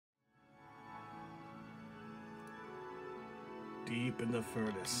deep in the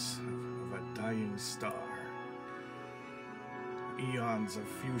furnace of a dying star. Eons of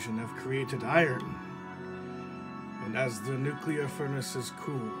fusion have created iron, and as the nuclear furnace is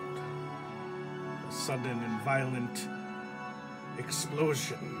cooled, a sudden and violent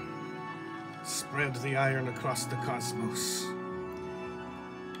explosion spread the iron across the cosmos.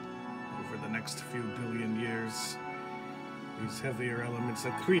 Over the next few billion years, these heavier elements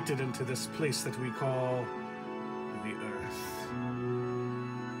accreted into this place that we call the Earth.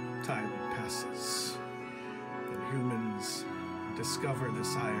 Time passes, and humans discover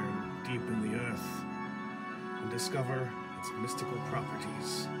this iron deep in the Earth and discover its mystical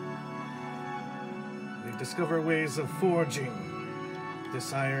properties. They discover ways of forging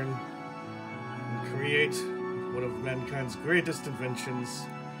this iron and create one of mankind's greatest inventions,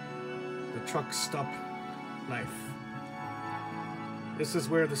 the truck stop knife. This is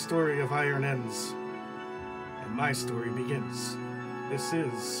where the story of iron ends, and my story begins. This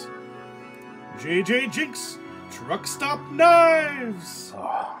is J.J. Jinx Truck Stop Knives!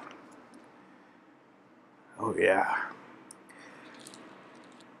 Oh yeah.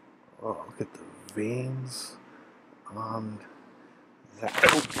 Oh, look at the veins on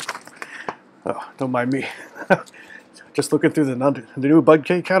that. Oh, don't mind me. Just looking through the new Bud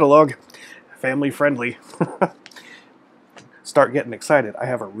K catalog. Family friendly. Start getting excited. I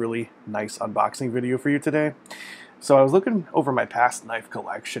have a really nice unboxing video for you today. So I was looking over my past knife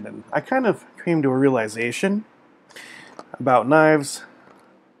collection, and I kind of came to a realization about knives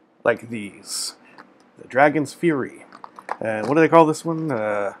like these. The Dragon's Fury. And what do they call this one?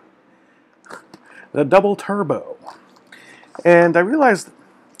 The Double Turbo. And I realized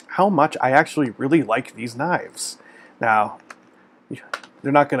how much I actually really like these knives. Now,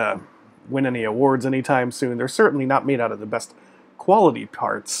 they're not going to win any awards anytime soon. They're certainly not made out of the best quality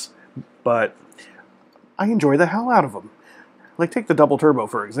parts, but I enjoy the hell out of them. Like, take the Double Turbo,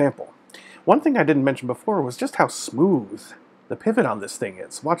 for example. One thing I didn't mention before was just how smooth the pivot on this thing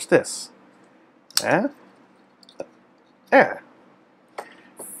is. Watch this. Failed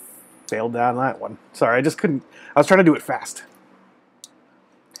down that one. Sorry, I just couldn't. I was trying to do it fast.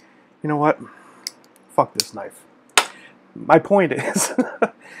 You know what? Fuck this knife. My point is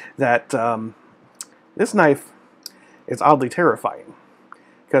that this knife is oddly terrifying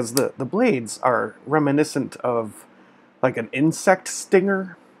because the blades are reminiscent of like an insect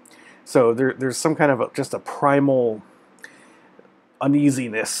stinger. So there's some kind of just a primal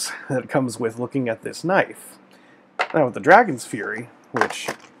uneasiness that comes with looking at this knife. Now with the Dragon's Fury, which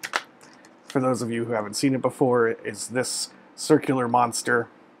for those of you who haven't seen it before, is this circular monster.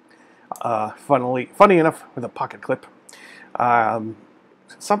 Funny enough, with a pocket clip.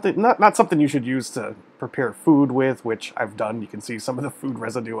 Something not something you should use to prepare food with, which I've done. You can see some of the food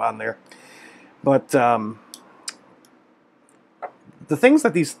residue on there. But the things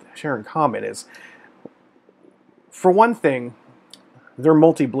that these share in common is, for one thing, they're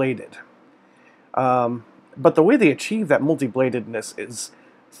multi-bladed. But the way they achieve that multi-bladedness is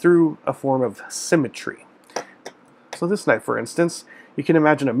through a form of symmetry. So this knife, for instance, you can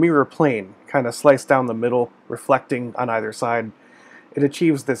imagine a mirror plane kind of sliced down the middle, reflecting on either side. It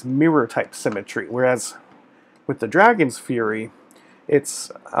achieves this mirror-type symmetry, whereas with the Dragon's Fury,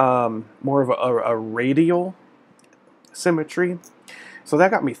 it's more of a radial symmetry. So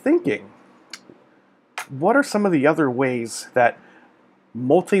that got me thinking, what are some of the other ways that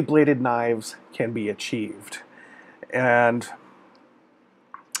multi-bladed knives can be achieved? And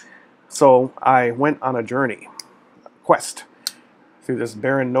so I went on a journey, quest, through this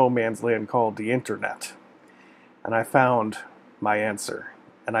barren no man's land called the internet. And I found my answer.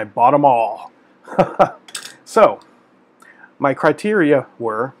 And I bought them all. So, my criteria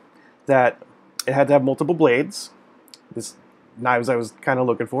were that it had to have multiple blades. This knives I was kind of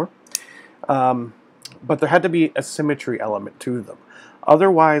looking for. But there had to be a symmetry element to them.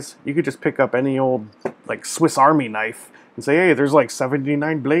 Otherwise, you could just pick up any old like Swiss Army knife and say, hey, there's like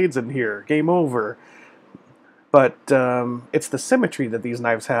 79 blades in here. Game over. But it's the symmetry that these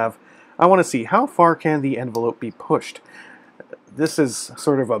knives have. I want to see how far can the envelope be pushed. This is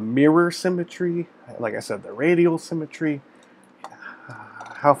sort of a mirror symmetry. Like I said, the radial symmetry.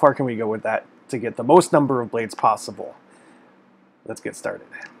 How far can we go with that to get the most number of blades possible? Let's get started.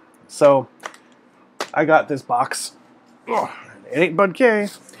 So, I got this box. Oh, it ain't Bud K.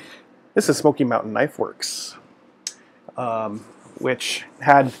 This is Smokey Mountain Knife Works, which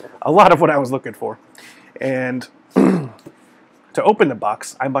had a lot of what I was looking for. And to open the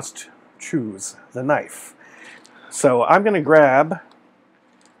box, I must choose the knife. So I'm going to grab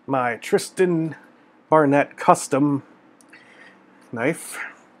my Tristan Barnett custom knife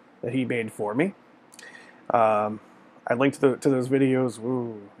that he made for me. I linked to those videos,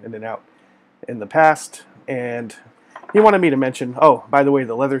 in and out, in the past, and he wanted me to mention, oh, by the way,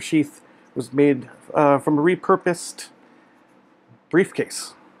 the leather sheath was made from a repurposed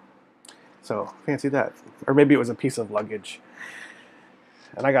briefcase. So, fancy that. Or maybe it was a piece of luggage.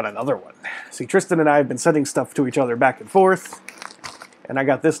 And I got another one. See, Tristan and I have been sending stuff to each other back and forth, and I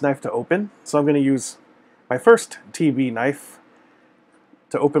got this knife to open, so I'm going to use my first TB knife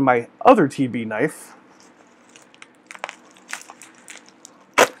to open my other TB knife,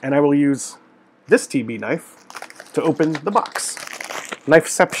 and I will use this TB knife to open the box.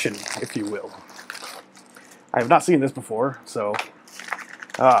 Knifeception, if you will. I have not seen this before, so...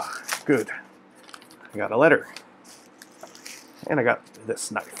 good. I got a letter. And I got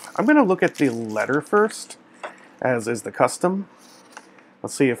this knife. I'm going to look at the letter first, as is the custom.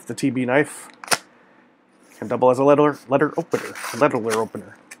 Let's see if the TB knife can double as a letter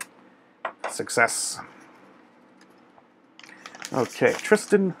opener. Success. Okay,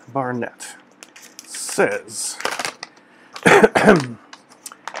 Tristan Barnett says,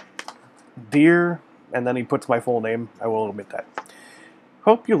 Dear, and then he puts my full name. I will omit that.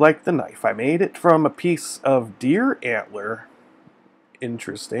 Hope you like the knife. I made it from a piece of deer antler.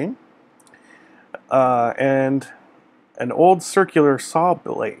 Interesting. And an old circular saw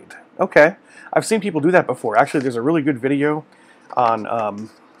blade. Okay. I've seen people do that before. Actually, there's a really good video on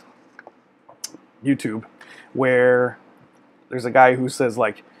YouTube where there's a guy who says,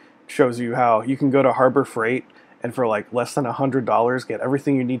 like, shows you how you can go to Harbor Freight and for like less than $100 get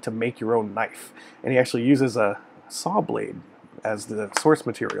everything you need to make your own knife. And he actually uses a saw blade as the source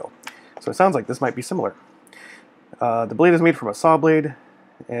material. So it sounds like this might be similar. The blade is made from a saw blade,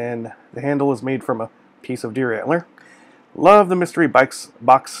 and the handle is made from a piece of deer antler. Love the mystery box.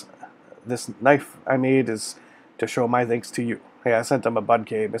 This knife I made is to show my thanks to you. Hey, I sent them a Bud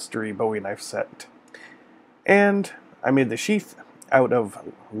K mystery Bowie knife set. And I made the sheath out of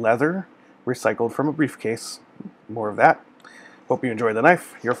leather, recycled from a briefcase. More of that. Hope you enjoy the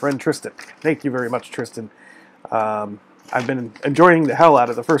knife. Your friend Tristan. Thank you very much, Tristan. I've been enjoying the hell out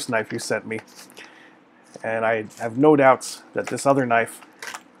of the first knife you sent me. And I have no doubts that this other knife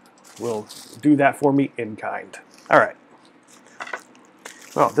will do that for me in kind. Alright.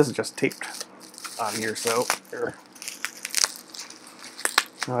 Well, this is just taped on here, so...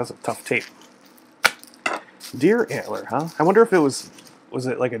 Oh, that's a tough tape. Deer antler, huh? I wonder if it was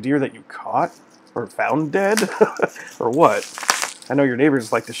it like a deer that you caught? Or found dead? Or what? I know your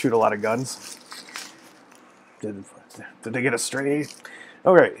neighbors like to shoot a lot of guns. Did they get a stray?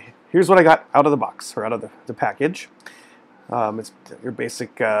 Okay, here's what I got out of the box, or out of the package. It's your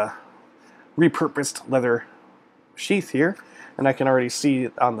basic repurposed leather sheath here, and I can already see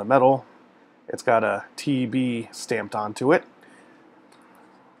on the metal, it's got a TB stamped onto it.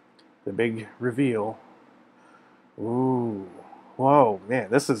 The big reveal. Ooh, whoa, man,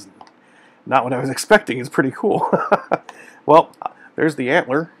 this is not what I was expecting. It's pretty cool. Well, there's the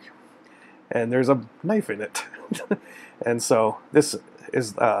antler, and there's a knife in it. And so this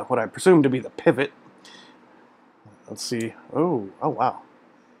is what I presume to be the pivot. Let's see. Oh wow.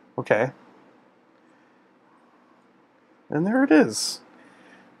 Okay. And there it is.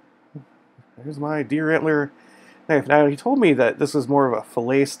 There's my deer antler knife. Now, he told me that this is more of a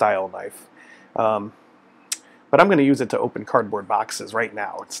fillet style knife. But I'm going to use it to open cardboard boxes right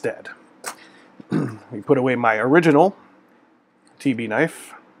now instead. We put away my original TB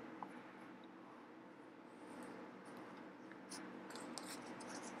knife.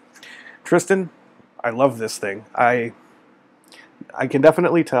 Tristan, I love this thing. I can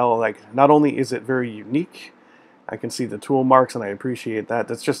definitely tell, like, not only is it very unique, I can see the tool marks, and I appreciate that.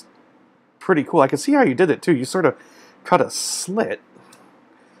 That's just pretty cool. I can see how you did it, too. You sort of cut a slit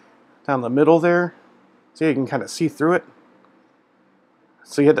down the middle there, so you can kind of see through it.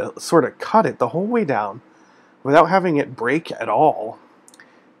 So you had to sort of cut it the whole way down without having it break at all.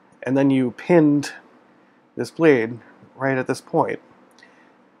 And then you pinned this blade right at this point.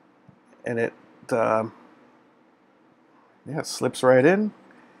 And it slips right in.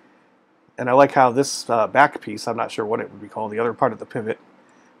 And I like how this back piece, I'm not sure what it would be called, the other part of the pivot,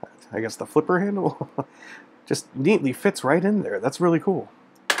 I guess the flipper handle, just neatly fits right in there. That's really cool.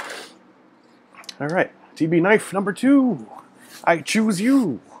 All right, TB knife number 2. I choose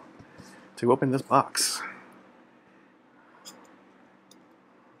you to open this box.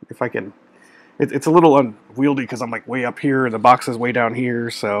 If I can, it's a little unwieldy because I'm like way up here and the box is way down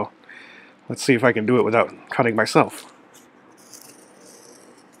here, so let's see if I can do it without cutting myself.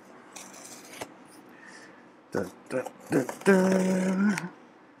 Dun, dun, dun, dun.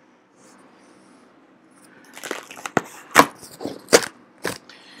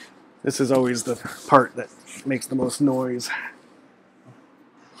 This is always the part that makes the most noise.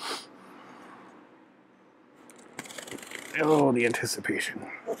 Oh, the anticipation.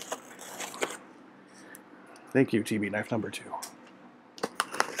 Thank you, TB knife number 2.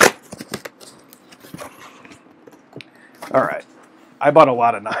 All right. I bought a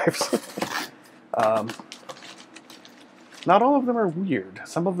lot of knives. Not all of them are weird.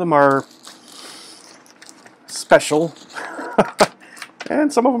 Some of them are special.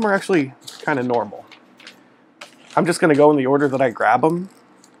 And some of them are actually kind of normal. I'm just going to go in the order that I grab them.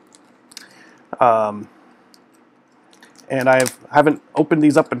 And I haven't opened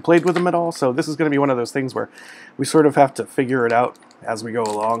these up and played with them at all, so this is going to be one of those things where we sort of have to figure it out as we go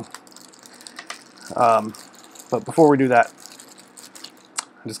along. But before we do that,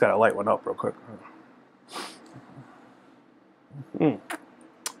 I just got to light one up real quick.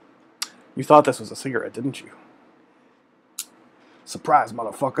 You thought this was a cigarette, didn't you? Surprise,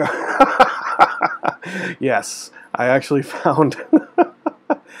 motherfucker. Yes, I actually found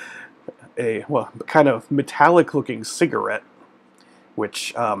a, well, kind of metallic-looking cigarette,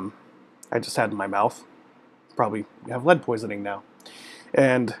 which I just had in my mouth. Probably have lead poisoning now.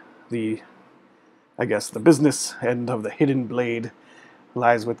 And I guess the business end of the hidden blade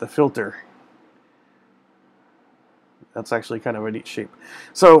lies with the filter. That's actually kind of a neat shape.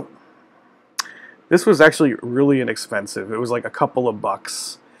 So, this was actually really inexpensive. It was like a couple of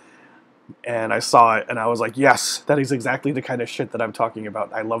bucks. And I saw it, and I was like, yes, that is exactly the kind of shit that I'm talking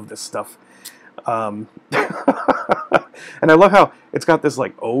about. I love this stuff. And I love how it's got this,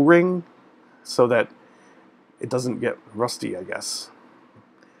 like, O-ring so that it doesn't get rusty, I guess.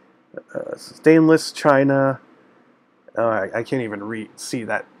 Stainless china. I can't even see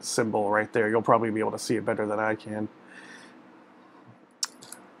that symbol right there. You'll probably be able to see it better than I can.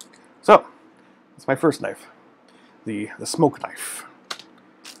 So, it's my first knife. The smoke knife.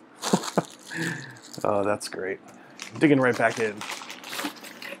 Oh, that's great. Digging right back in.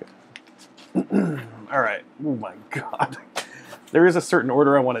 Alright. Oh my god. There is a certain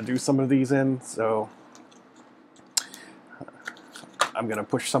order I want to do some of these in, so I'm going to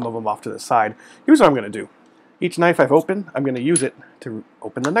push some of them off to the side. Here's what I'm going to do. Each knife I've opened, I'm going to use it to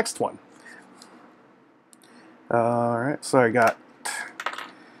open the next one. Alright, so I got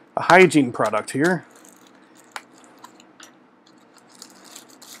a hygiene product here.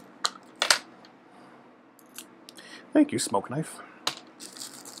 Thank you, smoke knife.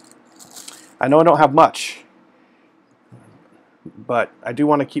 I know I don't have much, but I do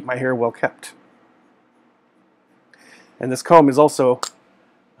want to keep my hair well kept. And this comb is also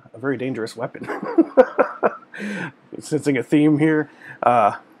a very dangerous weapon. Sensing a theme here.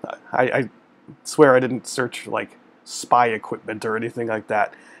 I swear I didn't search like spy equipment or anything like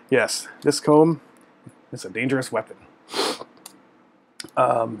that. Yes, this comb is a dangerous weapon.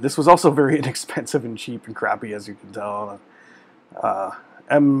 This was also very inexpensive and cheap and crappy, as you can tell.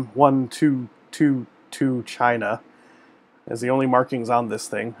 M1222 China is the only markings on this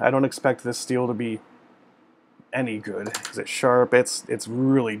thing. I don't expect this steel to be any good because it's sharp. It's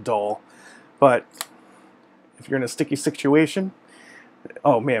really dull. But if you're in a sticky situation,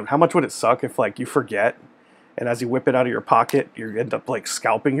 oh man, how much would it suck if like you forget and as you whip it out of your pocket, you end up like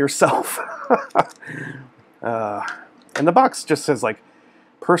scalping yourself. And the box just says like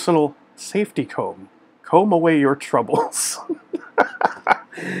personal safety comb. Comb away your troubles.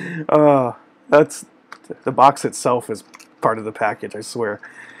 That's the box itself is part of the package, I swear.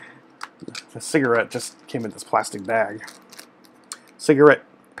 The cigarette just came in this plastic bag. Cigarette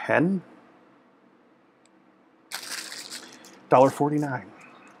pen? $1.49.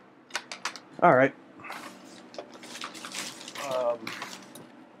 Alright.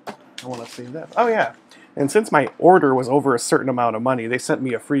 I want to save that. Oh yeah. And since my order was over a certain amount of money, they sent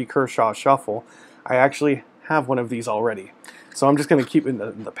me a free Kershaw shuffle. I actually have one of these already. So I'm just going to keep it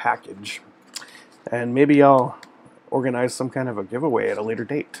in the package. And maybe I'll organize some kind of a giveaway at a later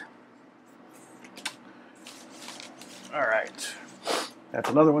date. Alright. That's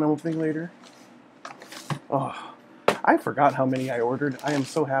another one I'm opening later. Oh, I forgot how many I ordered. I am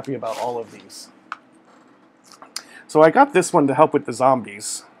so happy about all of these. So I got this one to help with the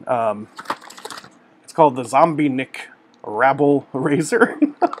zombies. It's called the Zombie Nick Rabble Razor.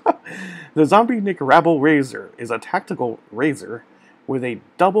 The Zombie Nick Rabble Razor is a tactical razor with a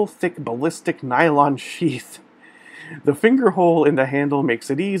double thick ballistic nylon sheath. The finger hole in the handle makes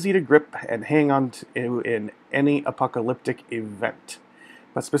it easy to grip and hang on to in any apocalyptic event,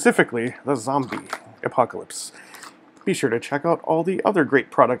 but specifically the zombie apocalypse. Be sure to check out all the other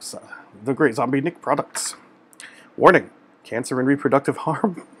great products, the great Zombie Nick products. Warning, cancer and reproductive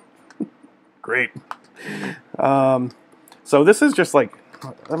harm. Great. So this is just like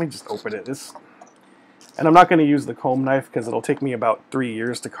let me just open it. And I'm not going to use the comb knife because it'll take me about 3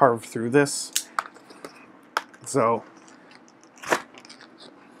 years to carve through this. So,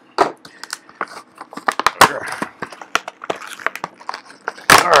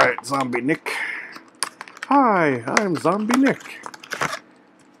 alright, Zombie Nick. Hi, I'm Zombie Nick.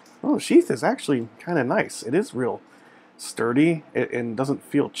 Oh, the sheath is actually kind of nice. It is real sturdy and doesn't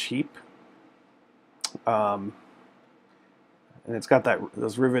feel cheap. And it's got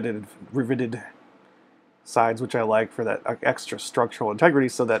those riveted sides, which I like for that extra structural integrity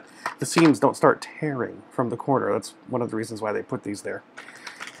so that the seams don't start tearing from the corner. That's one of the reasons why they put these there.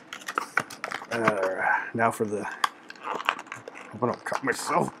 Now for the... I'm gonna cut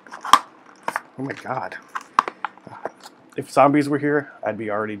myself. Oh my god. If zombies were here, I'd be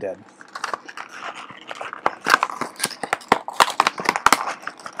already dead.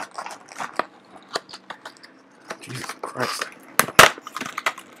 Jesus Christ.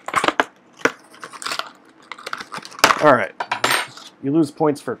 Alright. You lose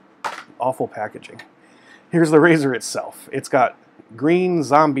points for awful packaging. Here's the razor itself. It's got green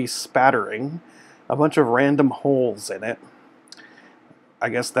zombie spattering, a bunch of random holes in it. I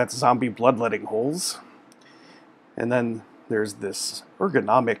guess that's zombie bloodletting holes. And then there's this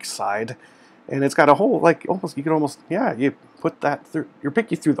ergonomic side, and it's got a hole, like you can almost, yeah, you put that through, your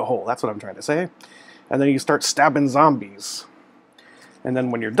pinky through the hole, that's what I'm trying to say. And then you start stabbing zombies. And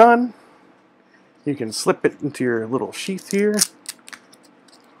then when you're done, you can slip it into your little sheath here.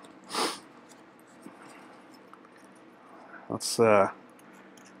 Let's, oh,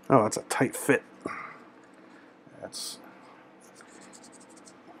 that's a tight fit. That's,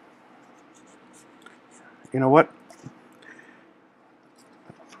 you know what?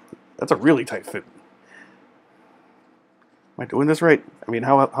 That's a really tight fit. Am I doing this right? I mean,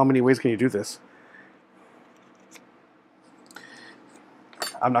 how many ways can you do this?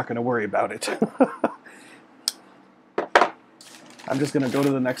 I'm not going to worry about it. I'm just going to go to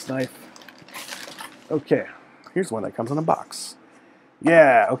the next knife. Okay, here's one that comes in a box.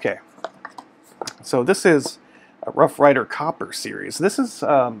 Yeah, okay. So this is a Rough Rider Copper series. This is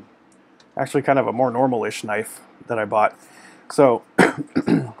actually kind of a more normal-ish knife that I bought. So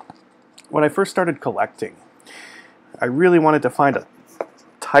when I first started collecting, I really wanted to find a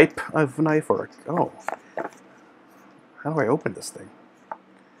type of knife, or, oh, how do I open this thing?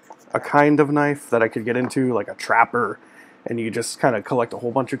 A kind of knife that I could get into, like a trapper, and you just kind of collect a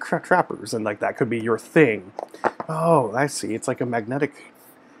whole bunch of trappers, and like that could be your thing. Oh, I see. It's like a magnetic.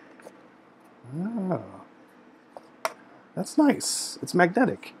 Oh, that's nice. It's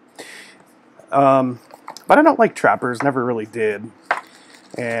magnetic. But I don't like trappers. Never really did.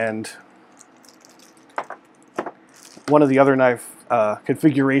 And one of the other knife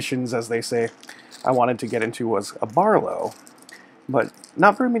configurations, as they say, I wanted to get into was a Barlow. But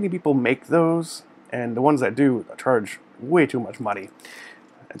not very many people make those, and the ones that do charge way too much money.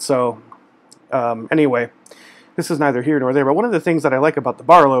 And so, anyway, this is neither here nor there, but one of the things that I like about the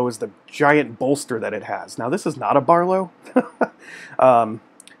Barlow is the giant bolster that it has. Now, this is not a Barlow,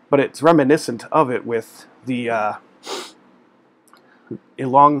 but it's reminiscent of it with the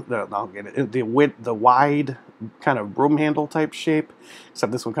the wide kind of broom handle type shape,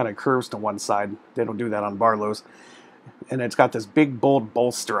 except this one kind of curves to one side. They don't do that on Barlows. And it's got this big, bold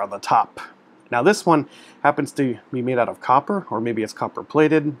bolster on the top. Now this one happens to be made out of copper, or maybe it's copper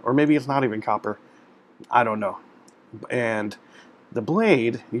plated, or maybe it's not even copper. I don't know. And the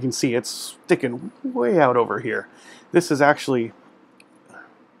blade, you can see it's sticking way out over here. This is actually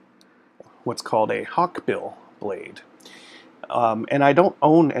what's called a hawkbill blade. And I don't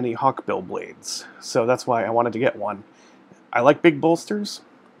own any hawkbill blades, so that's why I wanted to get one. I like big bolsters,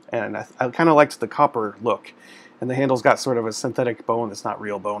 and I kind of liked the copper look. And the handle's got sort of a synthetic bone that's not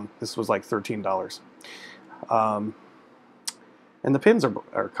real bone. This was like $13. And the pins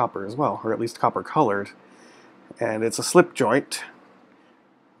are copper as well, or at least copper colored. And it's a slip joint.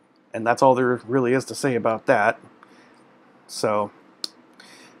 And that's all there really is to say about that. So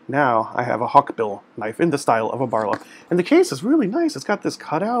now I have a hawkbill knife in the style of a Barlow. And the case is really nice. It's got this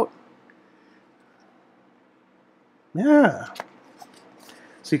cutout. Yeah.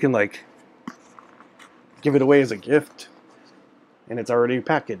 So you can like give it away as a gift, and it's already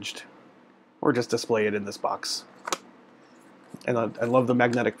packaged, or just display it in this box. And I love the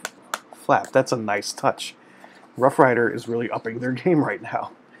magnetic flap. That's a nice touch. Rough Rider is really upping their game right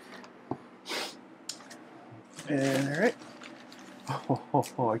now. All right.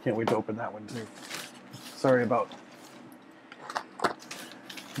 Oh, I can't wait to open that one too. Sorry about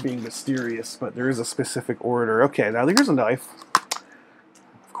being mysterious, but there is a specific order. Okay, now here's a knife.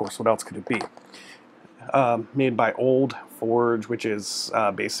 Of course, what else could it be? made by Old Forge, which is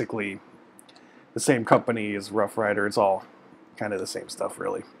basically the same company as Rough Rider. It's all kind of the same stuff,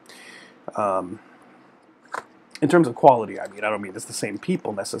 really. In terms of quality, I mean, I don't mean it's the same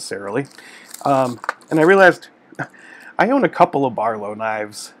people necessarily. And I realized I own a couple of Barlow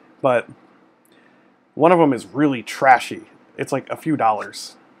knives, but one of them is really trashy. It's like a few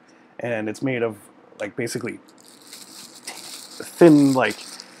dollars, and it's made of like basically thin, like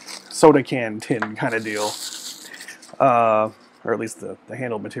soda can tin kind of deal, or at least the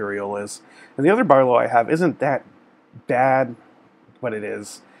handle material is. And the other Barlow I have isn't that bad, but it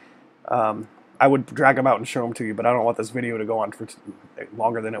is. I would drag them out and show them to you, but I don't want this video to go on for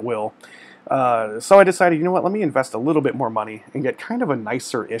longer than it will. So I decided, you know what, let me invest a little bit more money and get kind of a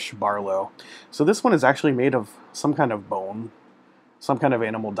nicer-ish Barlow. So this one is actually made of some kind of bone. Some kind of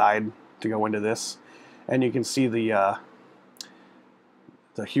animal died to go into this. And you can see the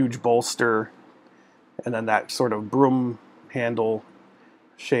huge bolster and then that sort of broom handle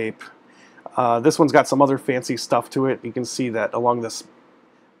shape. This one's got some other fancy stuff to it. You can see that along this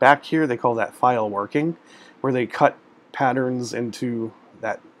back here, they call that file working, where they cut patterns into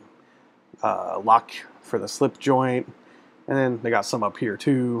that lock for the slip joint. And then they got some up here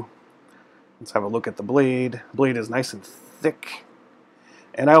too. Let's have a look at the blade. The blade is nice and thick.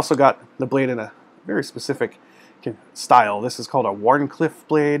 And I also got the blade in a very specific style. This is called a Warncliffe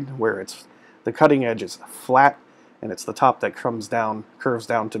blade, where the cutting edge is flat and it's the top that curves down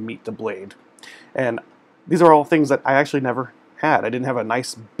to meet the blade. And these are all things that I actually never had. I didn't have a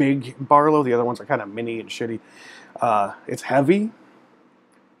nice big Barlow. The other ones are kind of mini and shitty. It's heavy,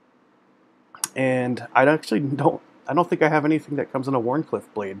 and I don't think I have anything that comes in a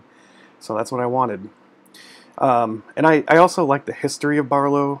Warncliffe blade. So that's what I wanted. And I also like the history of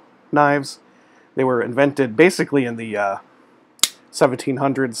Barlow knives. They were invented basically in the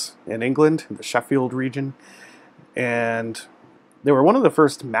 1700s in England, in the Sheffield region, and they were one of the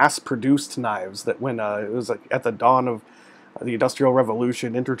first mass-produced knives that when it was like at the dawn of the Industrial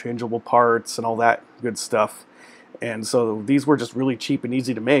Revolution, interchangeable parts and all that good stuff. And so these were just really cheap and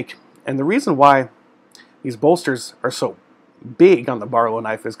easy to make. And the reason why these bolsters are so big on the Barlow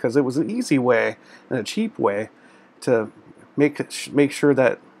knife is because it was an easy way and a cheap way to make sure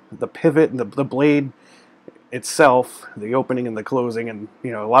that the pivot and the blade itself, the opening and the closing, and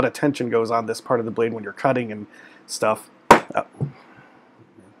you know, a lot of tension goes on this part of the blade when you're cutting and stuff. Oh,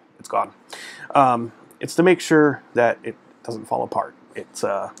 it's gone. It's to make sure that it doesn't fall apart. It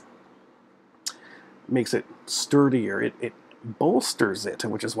makes it sturdier. It bolsters it,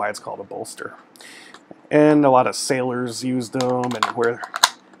 which is why it's called a bolster. And a lot of sailors used them, and where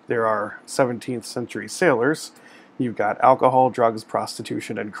there are 17th century sailors, you've got alcohol, drugs,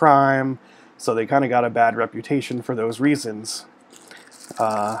 prostitution, and crime. So they kind of got a bad reputation for those reasons.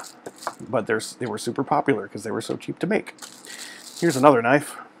 But they were super popular because they were so cheap to make. Here's another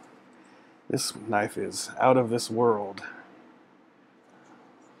knife. This knife is out of this world.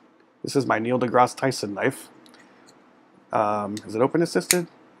 This is my Neil deGrasse Tyson knife. Is it open assisted?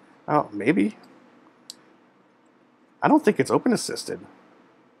 Oh, maybe. I don't think it's open assisted.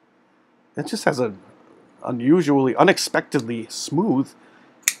 It just has an unexpectedly smooth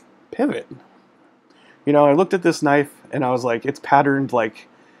pivot. You know, I looked at this knife and I was like, it's patterned like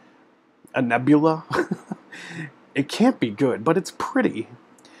a nebula. It can't be good, but it's pretty.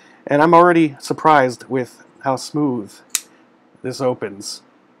 And I'm already surprised with how smooth this opens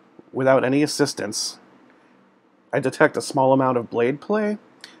without any assistance. I detect a small amount of blade play,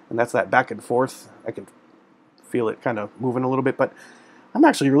 and that's that back and forth. I can feel it kind of moving a little bit, but I'm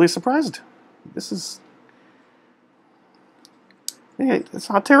actually really surprised. It's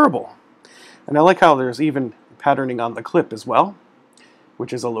not terrible. And I like how there's even patterning on the clip as well,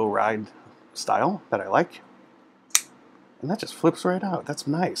 which is a low ride style that I like. And that just flips right out. That's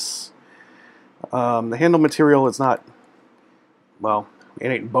nice. The handle material is not, well, it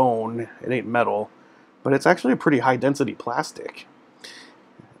ain't bone, it ain't metal, but it's actually a pretty high density plastic.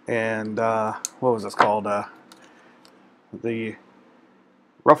 And what was this called? The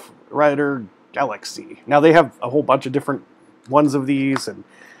Rough Rider Galaxy. Now they have a whole bunch of different ones of these, and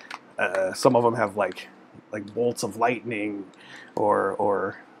some of them have like bolts of lightning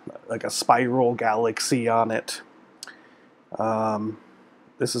or like a spiral galaxy on it.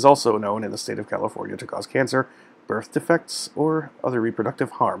 This is also known in the state of California to cause cancer, birth defects, or other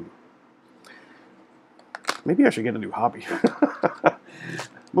reproductive harm. Maybe I should get a new hobby.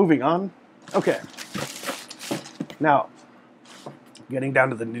 Moving on. Okay. Now, getting down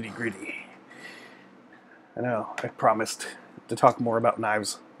to the nitty-gritty. I know, I promised to talk more about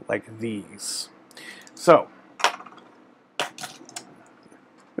knives like these. So,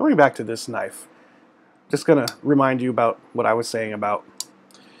 going back to this knife, just going to remind you about what I was saying about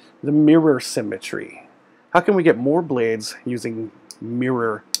the mirror symmetry. How can we get more blades using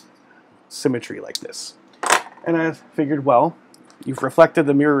mirror symmetry like this? And I figured, well, you've reflected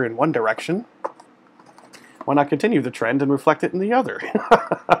the mirror in one direction. Why not continue the trend and reflect it in the other?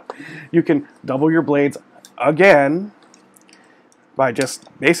 You can double your blades again by just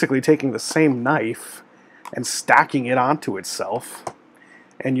basically taking the same knife and stacking it onto itself,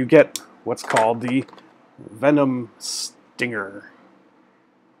 and you get what's called the venom stinger.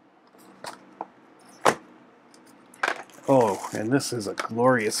 Oh, and this is a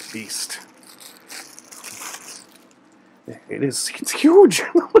glorious beast. It's huge.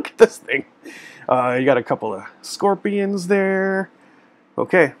 Look at this thing. You got a couple of scorpions there.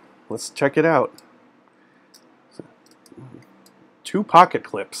 Okay, let's check it out. 2 pocket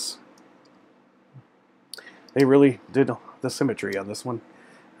clips. They really did the symmetry on this one.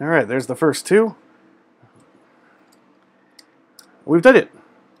 All right, there's the first 2. We've done it.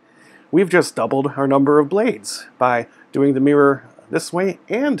 We've just doubled our number of blades by doing the mirror this way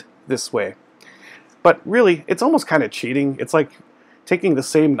and this way. But really, it's almost kind of cheating. It's like taking the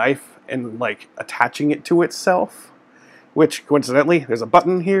same knife and like attaching it to itself, which coincidentally, there's a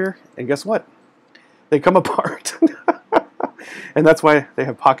button here, and guess what? They come apart. And that's why they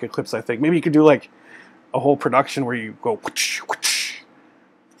have pocket clips, I think. Maybe you could do like a whole production where you go whoosh, whoosh,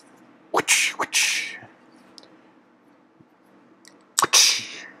 whoosh, whoosh, whoosh.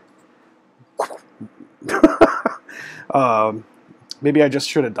 Maybe I just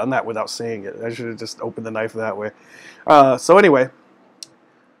should have done that without saying it. I should have just opened the knife that way. So anyway,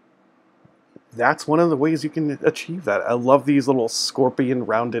 that's one of the ways you can achieve that. I love these little scorpion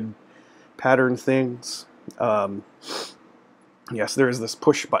rounded pattern things. Yes, there is this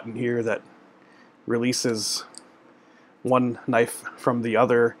push button here that releases one knife from the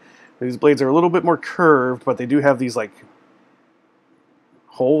other. These blades are a little bit more curved, but they do have these like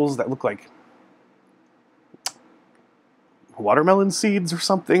holes that look like watermelon seeds or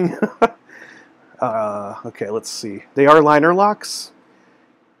something. Okay, let's see. They are liner locks.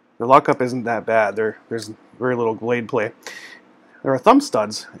 The lockup isn't that bad. There's very little blade play. There are thumb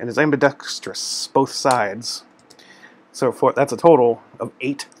studs, and it's ambidextrous, both sides. So that's a total of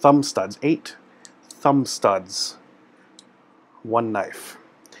 8 thumb studs. 8 thumb studs. One knife.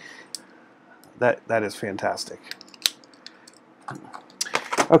 That is fantastic.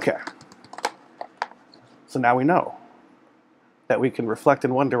 Okay. So now we know that we can reflect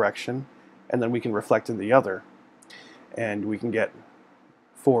in one direction, and then we can reflect in the other, and we can get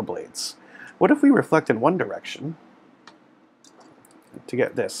 4 blades. What if we reflect in one direction to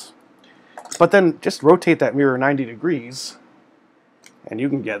get this? But then just rotate that mirror 90 degrees, and you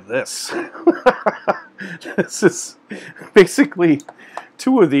can get this. This is basically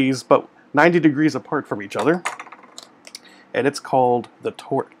 2 of these, but 90 degrees apart from each other. And it's called the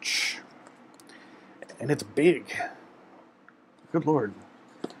torch. And it's big. Good Lord.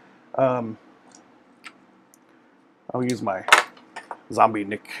 I'll use my zombie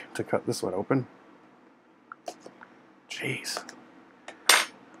nick to cut this one open. Jeez.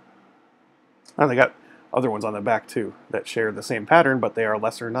 Oh, they got other ones on the back too that share the same pattern, but they are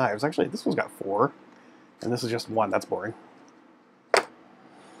lesser knives. Actually, this one's got 4, and this is just 1. That's boring.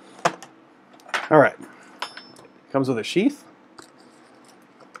 All right. Comes with a sheath.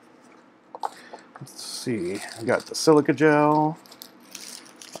 Let's see. I got the silica gel.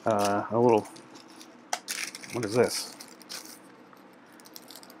 A little. What is this?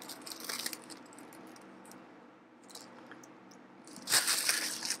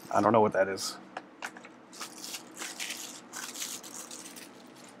 I don't know what that is.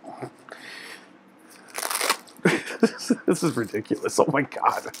 This is ridiculous. Oh my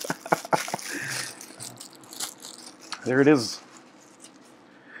God. There it is.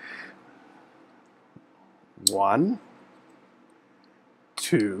 1,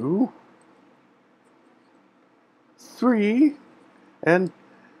 2, 3, and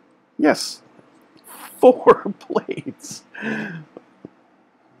yes, 4 blades.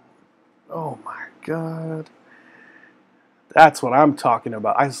 Oh my God. That's what I'm talking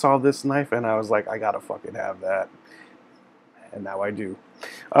about. I saw this knife and I was like, I gotta fucking have that. And now I do.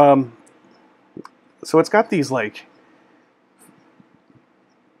 So it's got these like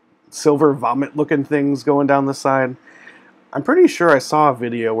silver vomit looking things going down the side. I'm pretty sure I saw a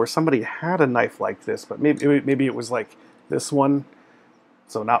video where somebody had a knife like this, but maybe it was like this one,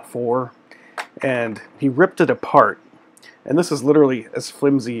 so not 4. And he ripped it apart. And this is literally as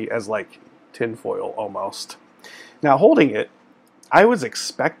flimsy as like tinfoil almost. Now holding it, I was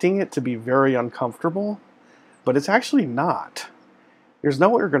expecting it to be very uncomfortable, but it's actually not. There's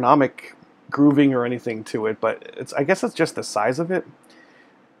no ergonomic grooving or anything to it, but I guess it's just the size of it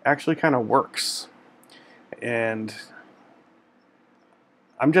actually kind of works. And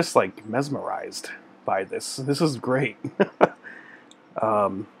I'm just like mesmerized by this. This is great.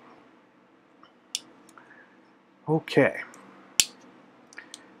 Okay.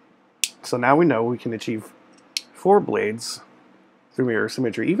 So now we know we can achieve 4 blades through mirror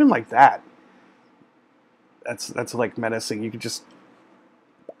symmetry. Even like that, that's like menacing. You could just,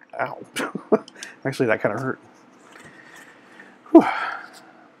 ow. Actually, that kind of hurt. Whew.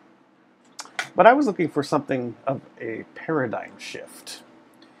 But I was looking for something of a paradigm shift.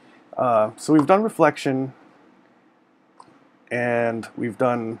 So we've done reflection, and we've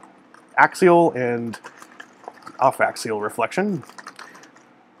done axial and off-axial reflection.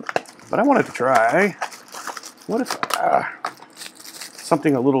 But I wanted to try, what if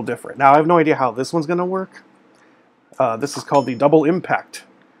something a little different. Now, I have no idea how this one's going to work. This is called the Double Impact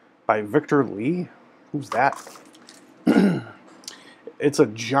by Victor Lee. Who's that? It's a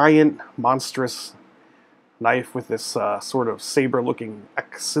giant, monstrous knife with this sort of saber-looking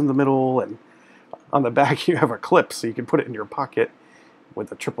X in the middle, and on the back you have a clip so you can put it in your pocket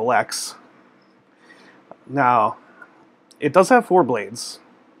with a triple X. Now, it does have 4 blades.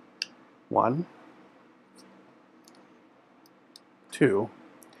 1, 2.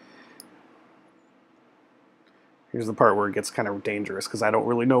 Here's the part where it gets kind of dangerous because I don't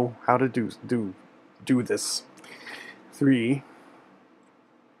really know how to do this. 3,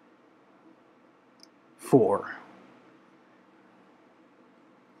 4.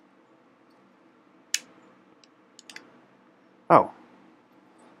 Oh.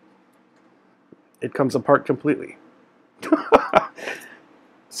 It comes apart completely.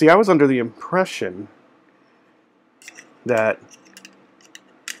 See, I was under the impression that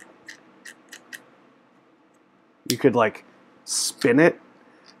you could like spin it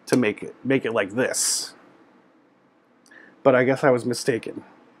to make it like this. But I guess I was mistaken.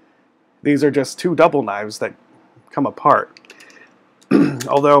 These are just 2 double knives that come apart.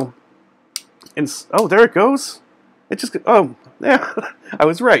 Although, oh, there it goes. It just, oh, yeah, I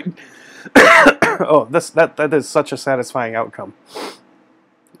was right. Oh, that is such a satisfying outcome.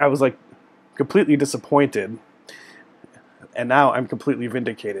 I was like completely disappointed, and now I'm completely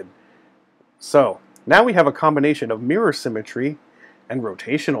vindicated. So now we have a combination of mirror symmetry and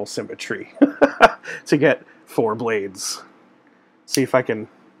rotational symmetry to get 4 blades. See if I can.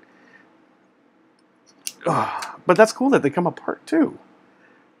 Oh, but that's cool that they come apart too.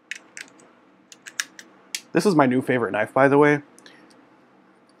 This is my new favorite knife, by the way.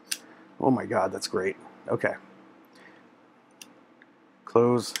 Oh my god, that's great. Okay.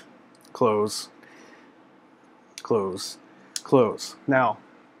 Close, close, close, close. Now,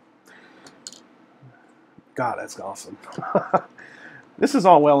 God, that's awesome. This is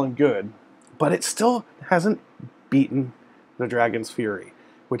all well and good, but it still hasn't beaten the Dragon's Fury,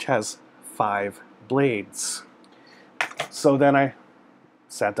 which has 5 blades. So then I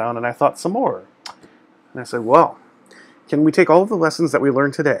sat down and I thought some more. And I said, well, can we take all of the lessons that we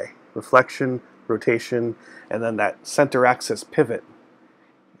learned today, reflection, rotation, and then that center axis pivot,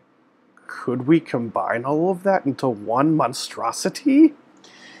 could we combine all of that into one monstrosity?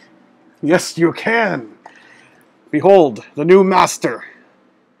 Yes, you can. Behold, the new master,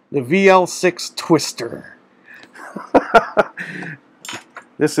 the VL6 Twister.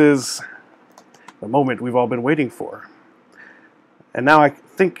 This is the moment we've all been waiting for. And now I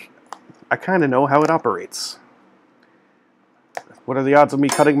think I kind of know how it operates. What are the odds of me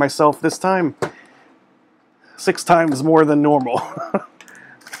cutting myself this time? 6 times more than normal.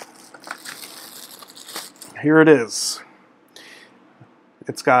 Here it is.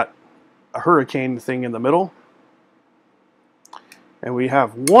 It's got a hurricane thing in the middle. And we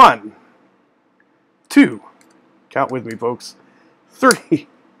have 1, 2, count with me, folks, 3,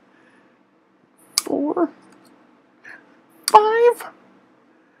 4, 5.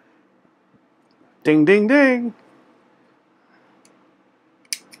 Ding, ding, ding.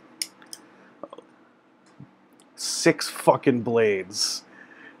 6 fucking blades.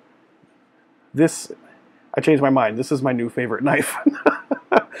 This, I changed my mind. This is my new favorite knife.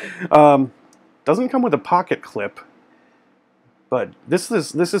 Doesn't come with a pocket clip, but this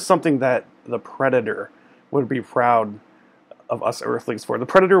is something that the Predator would be proud of us Earthlings for. The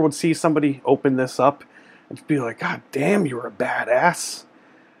Predator would see somebody open this up and be like, God damn, you're a badass.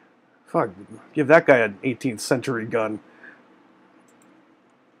 Fuck, give that guy an 18th century gun.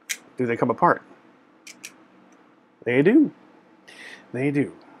 Do they come apart? They do. They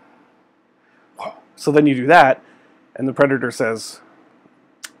do. So then you do that, and the Predator says,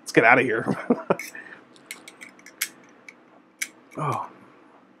 let's get out of here. Oh.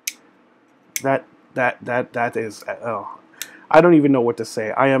 That is, oh, I don't even know what to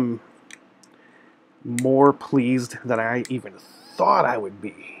say. I am more pleased than I even thought I would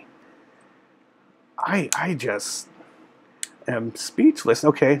be. I just am speechless.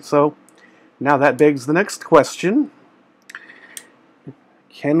 Okay, so now that begs the next question.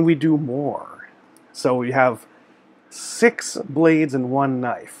 Can we do more? So we have 6 blades and 1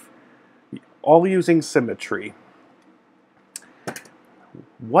 knife, all using symmetry.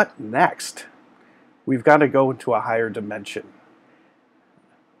 What next? We've got to go into a higher dimension.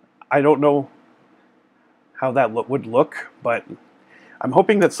 I don't know how that would look, but I'm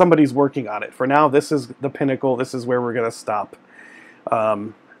hoping that somebody's working on it. For now, this is the pinnacle. This is where we're going to stop.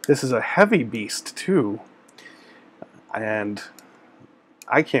 This is a heavy beast, too. And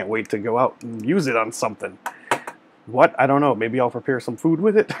I can't wait to go out and use it on something. What? I don't know. Maybe I'll prepare some food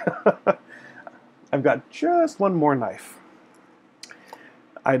with it. I've got just 1 more knife.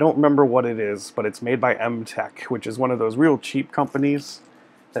 I don't remember what it is, but it's made by M-Tech, which is one of those real cheap companies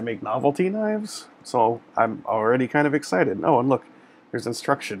that make novelty knives. So I'm already kind of excited. Oh, and look, there's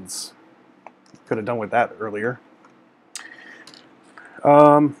instructions. Could have done with that earlier.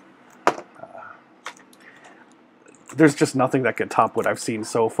 There's just nothing that could top what I've seen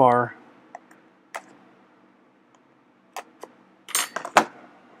so far.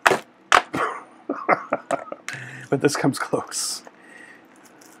 But this comes close.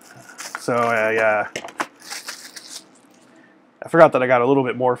 So, yeah. I forgot that I got a little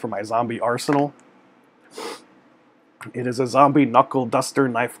bit more for my zombie arsenal. It is a zombie knuckle duster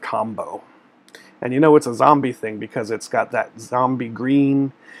knife combo. And you know it's a zombie thing because it's got that zombie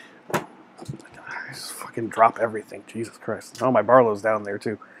green. I just fucking drop everything. Jesus Christ. Oh, my Barlow's down there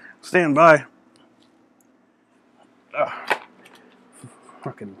too. Stand by. Ugh.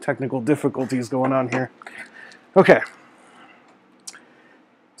 Fucking technical difficulties going on here. Okay.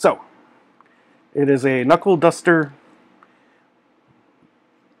 So, it is a knuckle duster,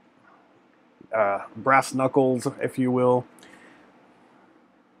 brass knuckles, if you will.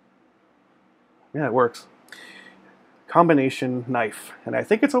 Yeah, it works. Combination knife, and I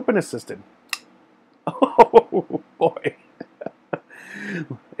think it's open assisted. Oh boy.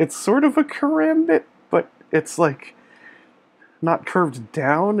 It's sort of a karambit, but it's like not curved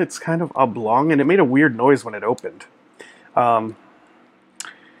down. It's kind of oblong, and it made a weird noise when it opened.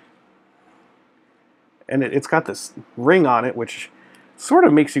 And it's got this ring on it, which sort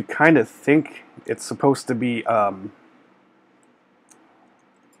of makes you kind of think it's supposed to be...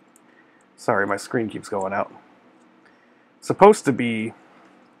 Sorry, my screen keeps going out. Supposed to be...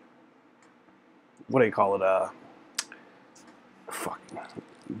 What do you call it? Fuck.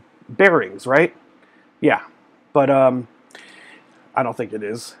 Bearings, right? Yeah. But I don't think it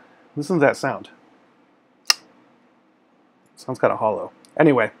is. Listen to that sound. Sounds kind of hollow.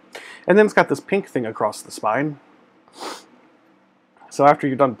 Anyway. And then it's got this pink thing across the spine. So after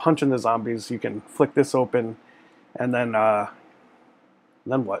you're done punching the zombies, you can flick this open, and then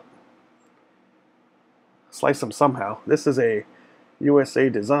what? Slice them somehow. This is a USA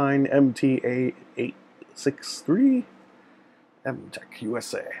design MTA 863 M-Tech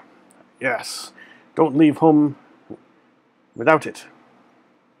USA. Yes, don't leave home without it.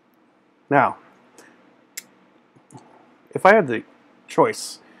 Now, if I had the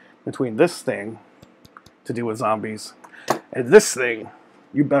choice between this thing to do with zombies and this thing,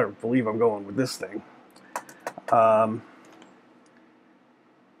 you better believe I'm going with this thing. And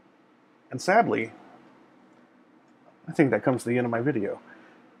sadly, I think that comes to the end of my video.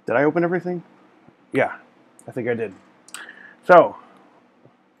 Did I open everything? Yeah, I think I did. So,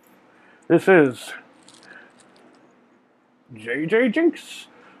 this is JJ Jinx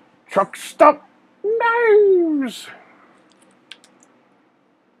Truck Stop Knives.